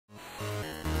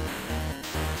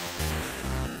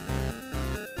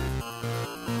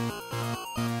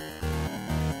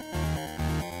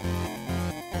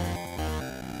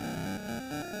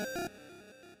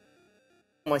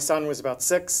My son was about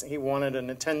 6. He wanted a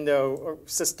Nintendo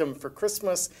system for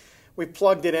Christmas. We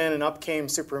plugged it in and up came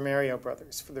Super Mario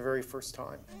Brothers for the very first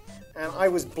time. And I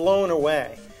was blown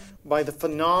away by the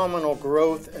phenomenal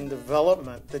growth and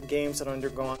development that games had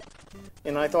undergone.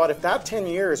 And I thought, if that 10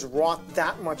 years wrought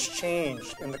that much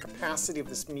change in the capacity of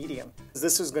this medium,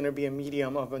 this was going to be a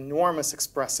medium of enormous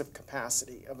expressive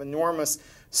capacity, of enormous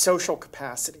social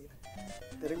capacity,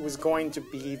 that it was going to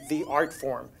be the art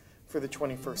form for the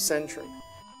 21st century.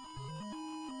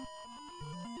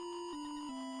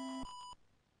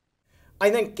 I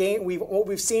think what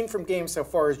we've seen from games so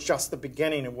far is just the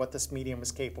beginning of what this medium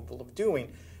is capable of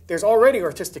doing. There's already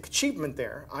artistic achievement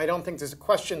there. I don't think there's a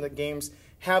question that games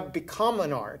have become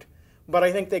an art, but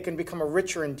I think they can become a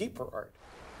richer and deeper art.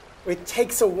 It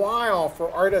takes a while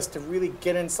for artists to really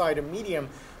get inside a medium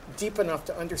deep enough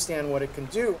to understand what it can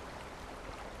do.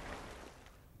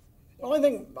 Well,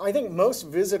 I think most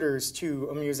visitors to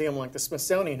a museum like the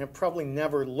Smithsonian have probably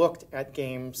never looked at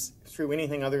games through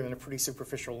anything other than a pretty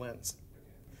superficial lens.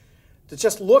 To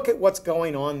just look at what's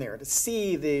going on there, to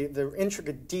see the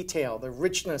intricate detail, the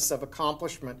richness of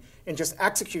accomplishment in just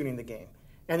executing the game,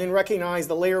 and then recognize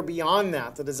the layer beyond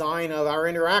that, the design of our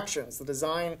interactions, the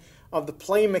design of the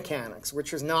play mechanics,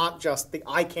 which is not just the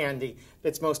eye candy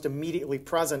that's most immediately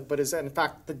present, but is in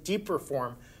fact the deeper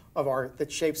form of art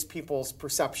that shapes people's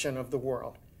perception of the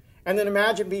world. And then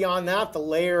imagine beyond that the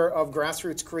layer of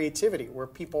grassroots creativity, where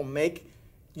people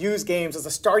use games as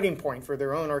a starting point for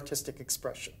their own artistic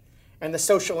expression, and the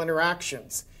social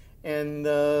interactions, and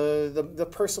the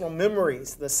personal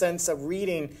memories, the sense of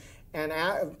reading and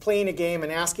playing a game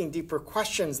and asking deeper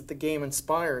questions that the game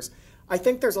inspires. I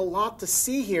think there's a lot to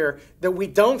see here that we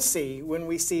don't see when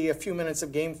we see a few minutes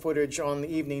of game footage on the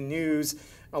evening news,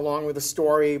 along with a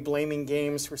story blaming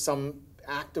games for some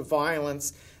act of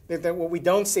violence, that what we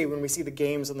don't see when we see the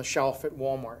games on the shelf at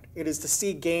Walmart. It is to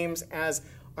see games as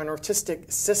an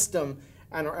artistic system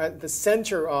and at the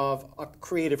center of a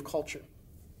creative culture.